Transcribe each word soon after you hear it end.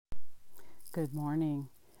Good morning.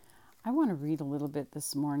 I want to read a little bit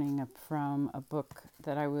this morning from a book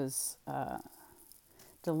that I was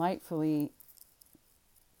delightfully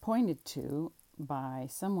pointed to by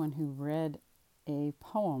someone who read a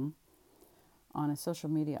poem on a social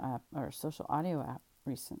media app or social audio app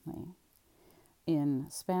recently in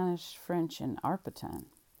Spanish, French, and Arpitan.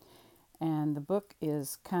 And the book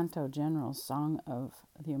is Canto General, Song of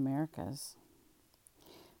the Americas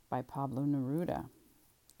by Pablo Neruda.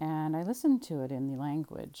 And I listened to it in the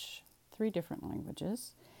language, 3 different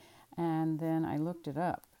languages, and then I looked it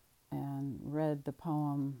up and read the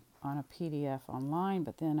poem on a PDF online,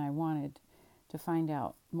 but then I wanted to find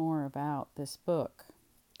out more about this book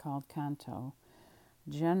called Canto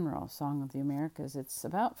General, Song of the Americas. It's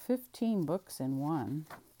about 15 books in one,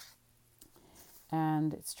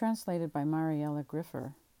 and it's translated by Mariella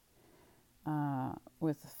Griffer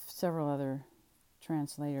with several other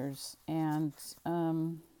translators, and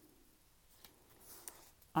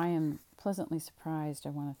I am pleasantly surprised. I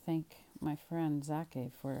want to thank my friend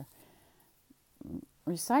Zake for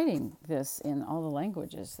reciting this in all the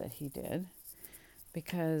languages that he did,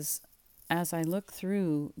 because as I look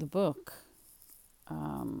through the book,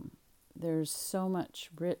 there's so much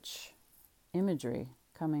rich imagery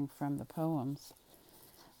coming from the poems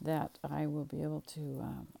that I will be able to,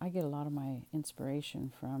 I get a lot of my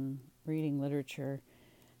inspiration from reading literature,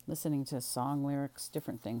 listening to song lyrics,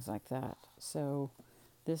 different things like that. So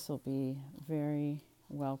this will be very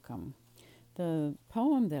welcome. The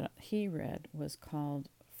poem that he read was called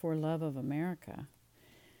For Love of America,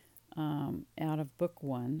 out of Book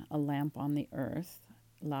 1, A Lamp on the Earth,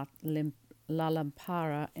 La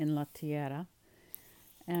Lampara en la Tierra.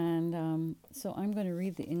 And so I'm going to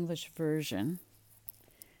read the English version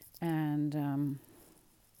and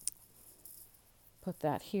put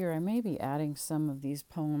that here. I may be adding some of these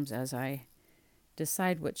poems as I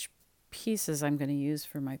decide which pieces I'm going to use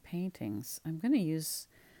for my paintings. I'm going to use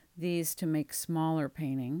these to make smaller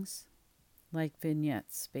paintings, like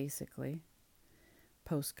vignettes, basically,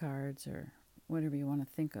 postcards or whatever you want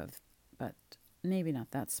to think of, but maybe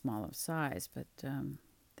not that small of size, but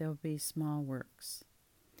they'll be small works.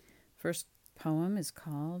 First poem is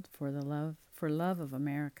called For Love of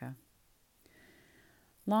America.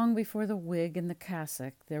 Long before the wig and the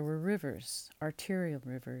cassock, there were rivers, arterial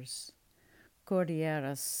rivers,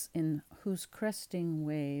 cordilleras in whose cresting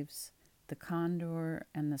waves the condor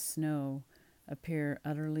and the snow appear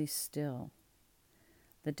utterly still.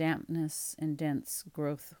 The dampness and dense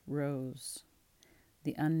growth rose,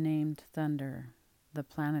 the unnamed thunder, the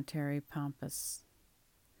planetary pampas.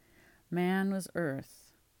 Man was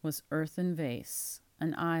earthen vase,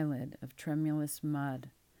 an eyelid of tremulous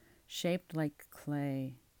mud, shaped like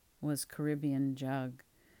clay, was Caribbean jug,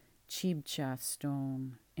 Chibcha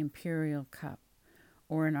stone, imperial cup,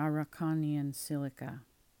 or an Araucanian silica.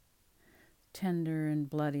 Tender and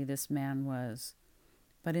bloody this man was,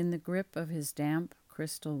 but in the grip of his damp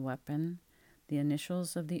crystal weapon, the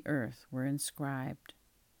initials of the earth were inscribed.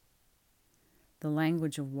 The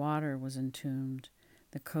language of water was entombed,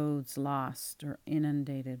 the codes lost or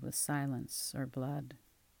inundated with silence or blood.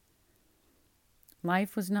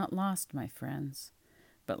 Life was not lost, my friends,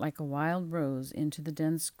 but like a wild rose into the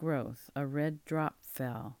dense growth, a red drop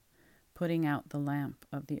fell, putting out the lamp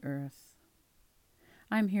of the earth.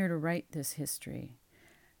 I'm here to write this history,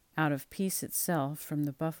 out of peace itself, from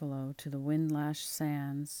the buffalo to the wind-lashed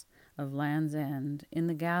sands of Land's End, in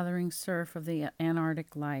the gathering surf of the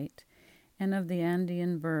Antarctic light, and of the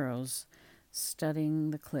Andean burros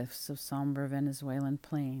studding the cliffs of somber Venezuelan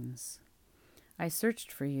plains. I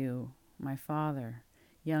searched for you, my father,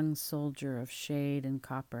 young soldier of shade and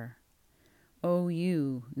copper. O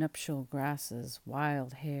you, nuptial grasses,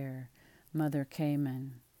 wild hare, mother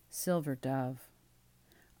cayman, silver dove.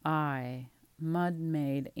 I,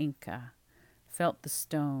 mud-made Inca, felt the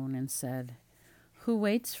stone and said, who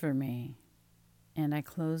waits for me? And I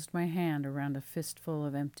closed my hand around a fistful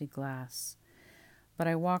of empty glass. But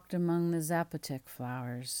I walked among the Zapotec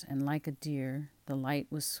flowers, and like a deer, the light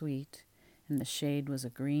was sweet, and the shade was a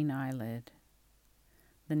green eyelid.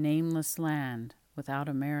 The nameless land, without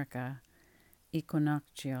America,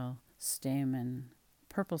 equinoctial stamen,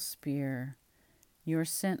 purple spear, your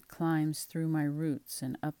scent climbs through my roots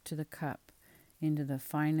and up to the cup, into the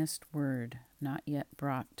finest word not yet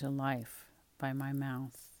brought to life by my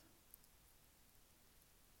mouth.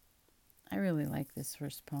 I really like this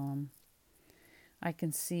first poem. I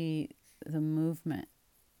can see the movement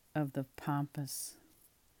of the pampas.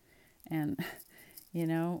 And,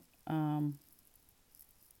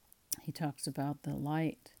 he talks about the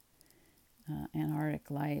light, Antarctic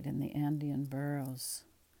light, and the Andean burros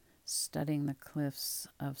studying the cliffs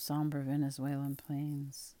of somber Venezuelan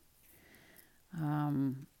plains.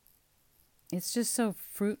 It's just so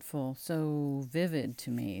fruitful, so vivid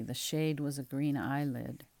to me. The shade was a green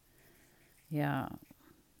eyelid. Yeah.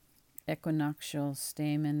 Equinoctial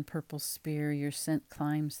stamen, purple spear, your scent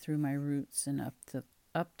climbs through my roots and up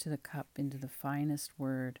to the cup into the finest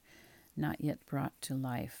word, not yet brought to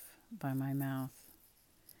life by my mouth.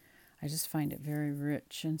 I just find it very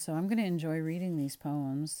rich. And so I'm going to enjoy reading these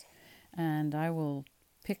poems, and I will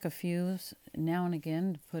pick a few now and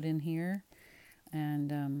again to put in here.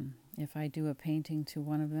 And if I do a painting to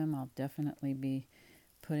one of them, I'll definitely be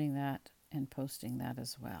putting that and posting that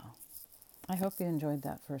as well. I hope you enjoyed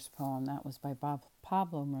that first poem. That was by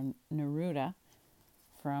Pablo Neruda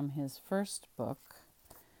from his first book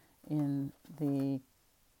in the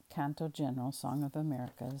Canto General, Song of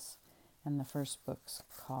Americas. And the first book's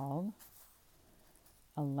called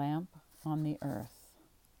A Lamp on the Earth,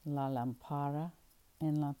 La Lampara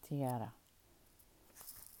en la Tierra.